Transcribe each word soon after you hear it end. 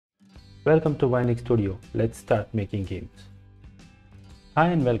Welcome to Vinex Studio. Let's start making games. Hi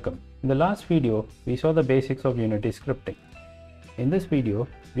and welcome. In the last video, we saw the basics of Unity scripting. In this video,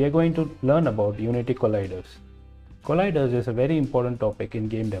 we are going to learn about Unity colliders. Colliders is a very important topic in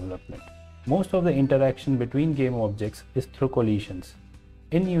game development. Most of the interaction between game objects is through collisions.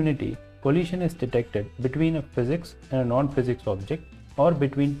 In Unity, collision is detected between a physics and a non-physics object or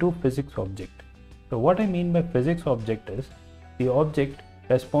between two physics objects. So what I mean by physics object is the object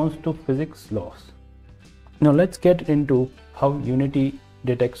responds to physics laws. Now let's get into how Unity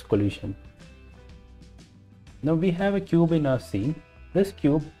detects collision. Now we have a cube in our scene. This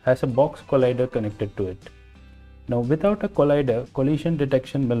cube has a box collider connected to it. Now without a collider, collision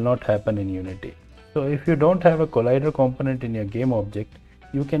detection will not happen in Unity. So if you don't have a collider component in your game object,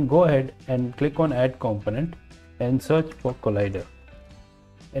 you can go ahead and click on add component and search for collider.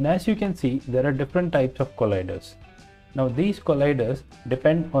 And as you can see, there are different types of colliders. Now these colliders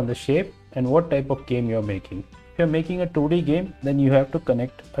depend on the shape and what type of game you're making. If you're making a 2D game, then you have to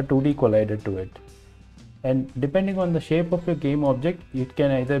connect a 2D collider to it. And depending on the shape of your game object, it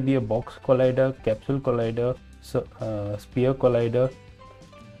can either be a box collider, capsule collider, sphere collider,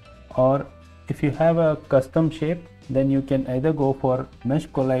 or if you have a custom shape, then you can either go for mesh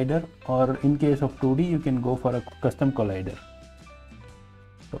collider, or in case of 2D, you can go for a custom collider.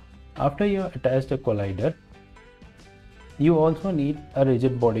 So after you attach a collider, you also need a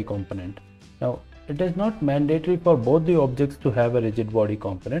rigid body component. Now it is not mandatory for both the objects to have a rigid body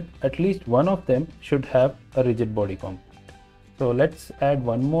component. At least one of them should have a rigid body component. So let's add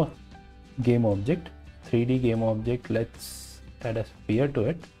one more game object, 3D game object. Let's add a sphere to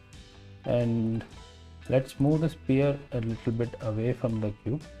it, and let's move the sphere a little bit away from the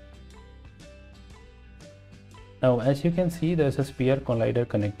cube. Now as you can see, there's a sphere collider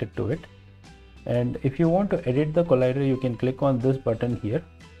connected to it. And if you want to edit the collider, you can click on this button here,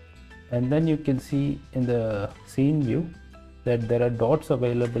 and then you can see in the scene view that there are dots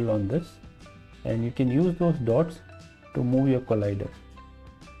available on this, and you can use those dots to move your collider,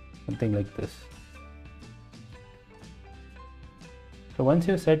 something like this. So once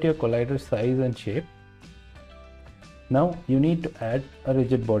you set your collider size and shape, now you need to add a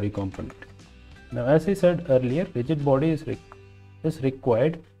rigid body component. Now as I said earlier, rigid body is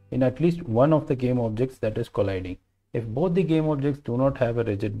required in at least one of the game objects that is colliding. If both the game objects do not have a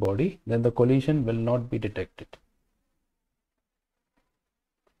rigid body, then the collision will not be detected.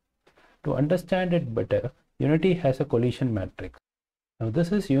 To understand it better, Unity has a collision matrix. Now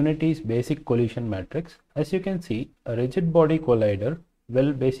this is Unity's basic collision matrix. As you can see, a rigid body collider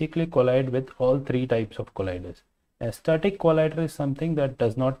will basically collide with all three types of colliders. A static collider is something that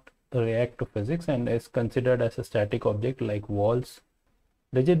does not react to physics and is considered as a static object like walls.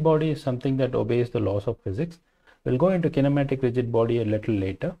 Rigid body is something that obeys the laws of physics. We'll go into kinematic rigid body a little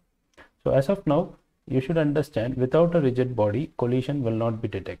later. So as of now, you should understand without a rigid body, collision will not be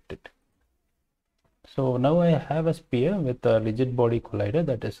detected. So now I have a sphere with a rigid body collider,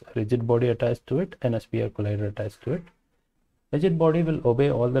 that is a rigid body attached to it and a sphere collider attached to it. Rigid body will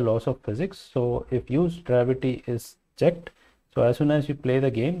obey all the laws of physics. So if use gravity is checked, so as soon as you play the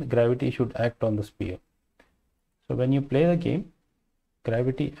game, gravity should act on the sphere. So when you play the game,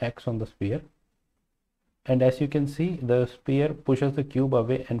 gravity acts on the sphere, and as you can see, the sphere pushes the cube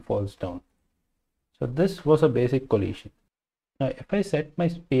away and falls down. So this was a basic collision. Now if I set my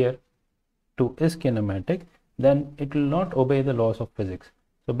sphere to is kinematic, then it will not obey the laws of physics.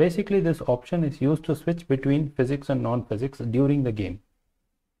 So basically this option is used to switch between physics and non-physics during the game.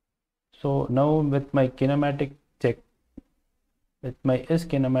 So now with my kinematic check, with my is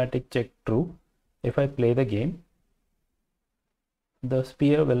kinematic check true, if I play the game, the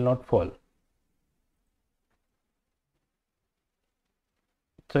sphere will not fall.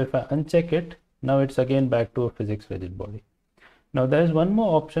 So if I uncheck it, now it's again back to a physics rigid body. Now there is one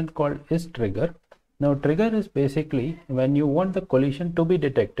more option called is trigger. Now trigger is basically when you want the collision to be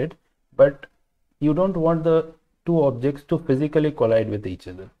detected, but you don't want the two objects to physically collide with each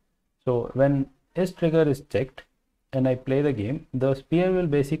other. So when is trigger is checked and I play the game, the sphere will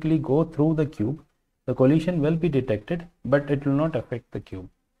basically go through the cube. The collision will be detected, but it will not affect the cube.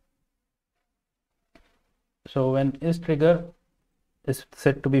 So when is trigger is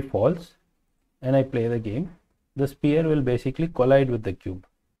set to be false and I play the game, the sphere will basically collide with the cube.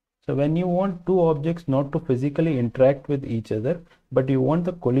 So when you want two objects not to physically interact with each other, but you want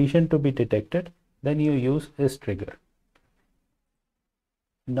the collision to be detected, then you use is trigger.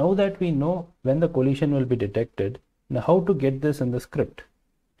 Now that we know when the collision will be detected, now how to get this in the script?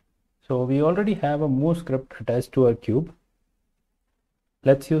 So we already have a move script attached to our cube.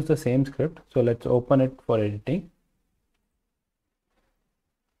 Let's use the same script. So let's open it for editing.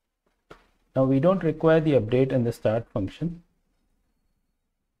 Now we don't require the update and the start function.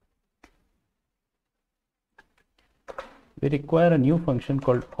 We require a new function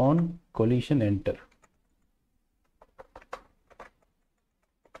called OnCollisionEnter.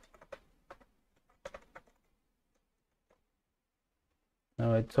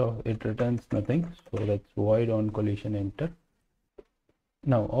 Now it returns nothing, so let's void OnCollisionEnter.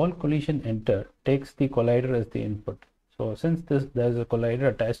 Now OnCollisionEnter takes the collider as the input. So since there's a collider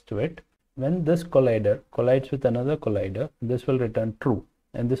attached to it, when this collider collides with another collider, this will return true,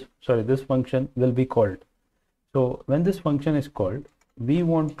 and this function will be called. So when this function is called, we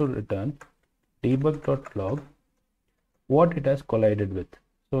want to return debug.log what it has collided with.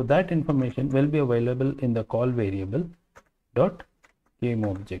 So that information will be available in the call variable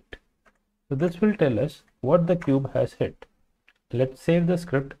 .gameObject. So this will tell us what the cube has hit. Let's save the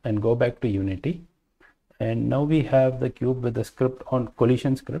script and go back to Unity. And now we have the cube with the script on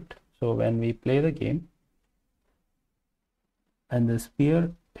collision script. So when we play the game and the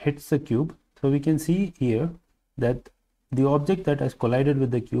sphere hits the cube, so we can see here that the object that has collided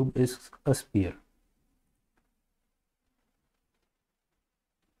with the cube is a sphere.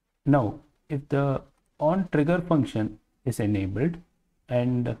 Now, if the onTrigger function is enabled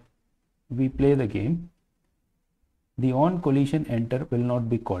and we play the game, the OnCollisionEnter will not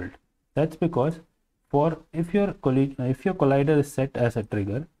be called. That's because if your collider is set as a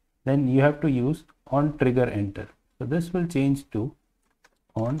trigger, then you have to use OnTriggerEnter. So this will change to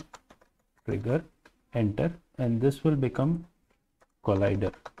OnTriggerEnter, and this will become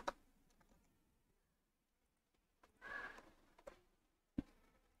collider.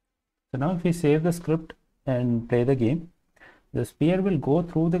 So now if we save the script and play the game, the sphere will go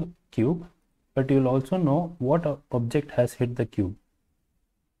through the cube, but you'll also know what object has hit the cube.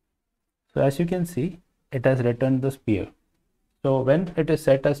 So as you can see, it has returned the sphere. So when it is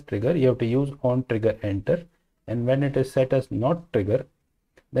set as trigger, you have to use OnTriggerEnter, and when it is set as not trigger,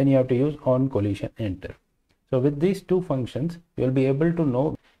 then you have to use OnCollisionEnter. So with these two functions, you will be able to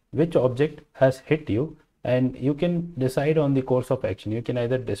know which object has hit you, and you can decide on the course of action. You can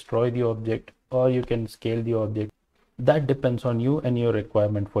either destroy the object or you can scale the object. That depends on you and your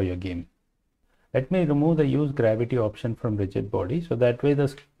requirement for your game. Let me remove the use gravity option from Rigidbody, so that way the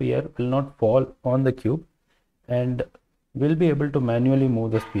sphere will not fall on the cube and we'll be able to manually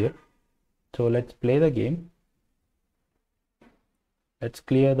move the sphere. So let's play the game. Let's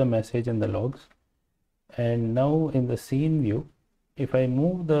clear the message and the logs. And now in the scene view, if I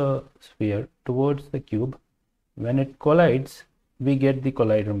move the sphere towards the cube, when it collides, we get the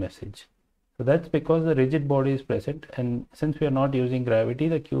collider message. So that's because the rigid body is present, and since we are not using gravity,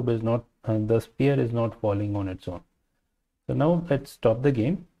 the cube is not, the sphere is not falling on its own. So now let's stop the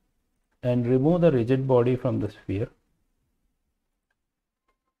game and remove the rigid body from the sphere.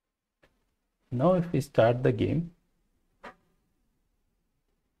 Now if we start the game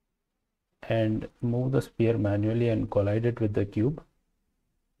and move the sphere manually and collide it with the cube,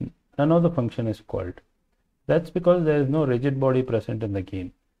 none of the function is called. That's because there is no rigid body present in the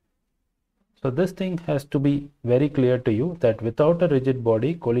game. So this thing has to be very clear to you that without a rigid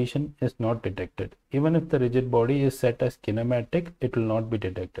body, collision is not detected. Even if the rigid body is set as kinematic, it will not be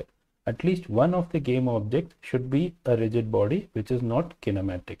detected. At least one of the game objects should be a rigid body which is not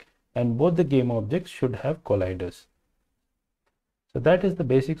kinematic, and both the game objects should have colliders. So that is the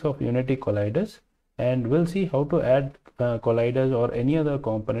basics of Unity colliders, and we'll see how to add colliders or any other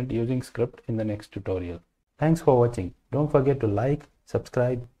component using script in the next tutorial. Thanks for watching. Don't forget to like,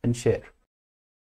 subscribe and share.